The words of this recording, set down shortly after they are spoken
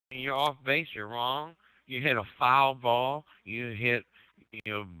you're off base. You're wrong. You hit a foul ball. You hit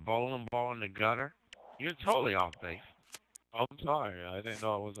your bowling ball in the gutter. You're totally off base. I'm sorry. I didn't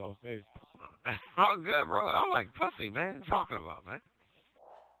know I was off base. Oh, good, bro. I'm like pussy, man. What you talking about, man?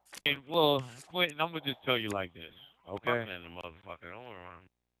 And, well, Quentin, I'm gonna just tell you like this, okay? Fucking in the motherfucker. Don't worry.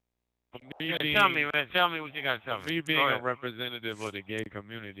 Me being, Tell me, man. Tell me what you gotta tell me. me being a representative of the gay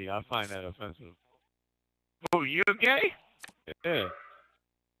community, I find that offensive. Oh, you're gay? Yeah.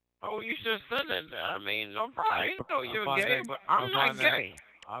 Oh, you should send it. I mean, no problem. I didn't know you were gay, that, but I'm not gay.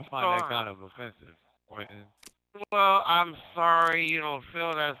 I find that kind of offensive, Quentin. Well, I'm sorry you don't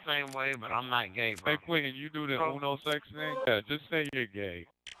feel that same way, but I'm not gay, bro. Hey, Quentin, you do the Uno sex thing? Yeah, just say you're gay,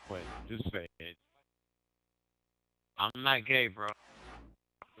 Quentin. Just say it. I'm not gay, bro.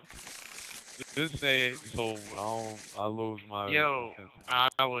 Just say it so I lose my... Yo, I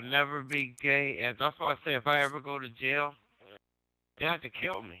will never be gay. And that's why I say if I ever go to jail, they have to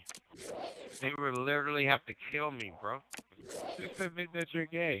kill me. They would literally have to kill me, bro. Just admit that you're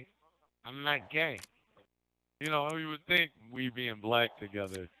gay. I'm not gay. You know, you would think we being black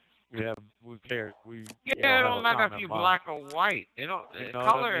together, Yeah, it don't matter if you're black or white. It don't.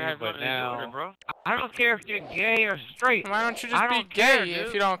 Color has nothing to do with it, bro. I don't care if you're gay or straight. Why don't you just be gay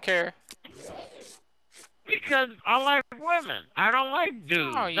if you don't care? Because I like women. I don't like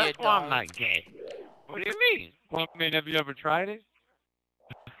dudes. Oh, That's why I'm not gay. What do you mean? Well, I mean, have you ever tried it?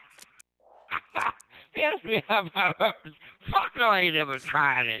 Yes, we have. Fuck no, I ain't ever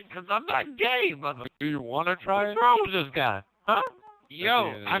tried it. Because I'm not gay, mother. Do you want to try it? What's wrong with this guy? Huh?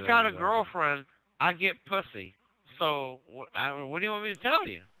 Yo, I got a girlfriend. I get pussy. So, what do you want me to tell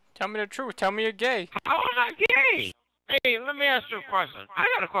you? Tell me the truth. Tell me you're gay. I'm not gay. Hey, let me ask you a question. I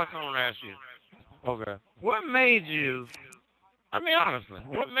got a question I want to ask you. Okay. What made you, I mean, honestly,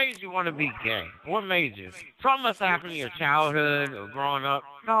 what made you want to be gay? What made you? Something must happen in your childhood or growing up.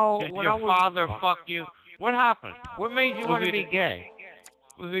 No, Did your father fuck you? What happened? What made you want to be gay?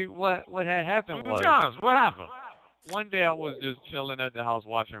 What had happened was... Be honest, what happened? One day I was just chilling at the house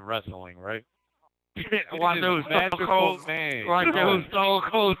watching wrestling, right? Watching those magical man. Like those Stone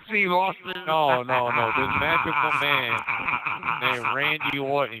Cold Steve Austin. No. This magical man named Randy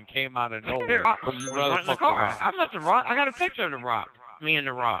Orton came out of nowhere. I met The Rock. I got a picture of The Rock. Me and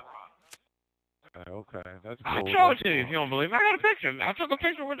The Rock. Okay, that's cool. I showed it to you if you don't believe me. I got a picture. I took a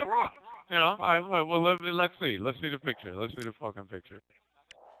picture with The Rock. You know? All right, well, let's see. Let's see the picture. Let's see the fucking picture.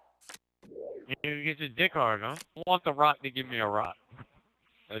 You get your dick hard, huh? I want The Rock to give me a rock.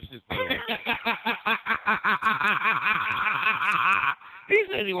 That's just He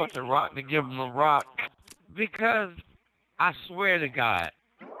said he wants The Rock to give him a rock because I swear to God,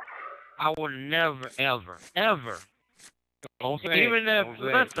 I would never, ever, ever. Don't say even if,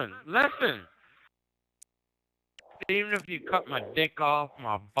 listen. Even if you cut my dick off,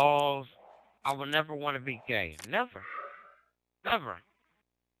 my balls, I would never want to be gay. Never. Never.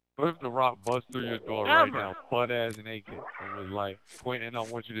 What if The Rock bust through your door right now, butt ass naked, and was like, Quentin, I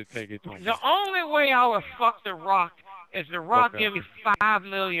want you to take it to me? The only way I would fuck The Rock is The Rock give me $5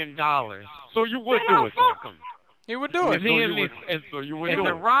 million. So you would do it, fuck him. You would do it. So you would if do The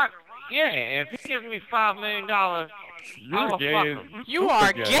it. Rock, yeah, if he gives me $5 million, you're gay. You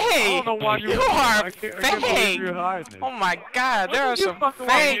are gay. I don't know why you are fake. Oh my God, there are some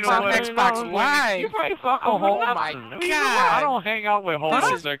fakes on Xbox Live. Oh my God. I don't hang out with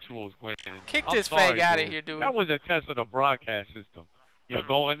homosexuals, Quentin. Kick this fake out of here, dude. That was a test of the broadcast system. You're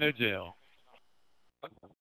going to jail.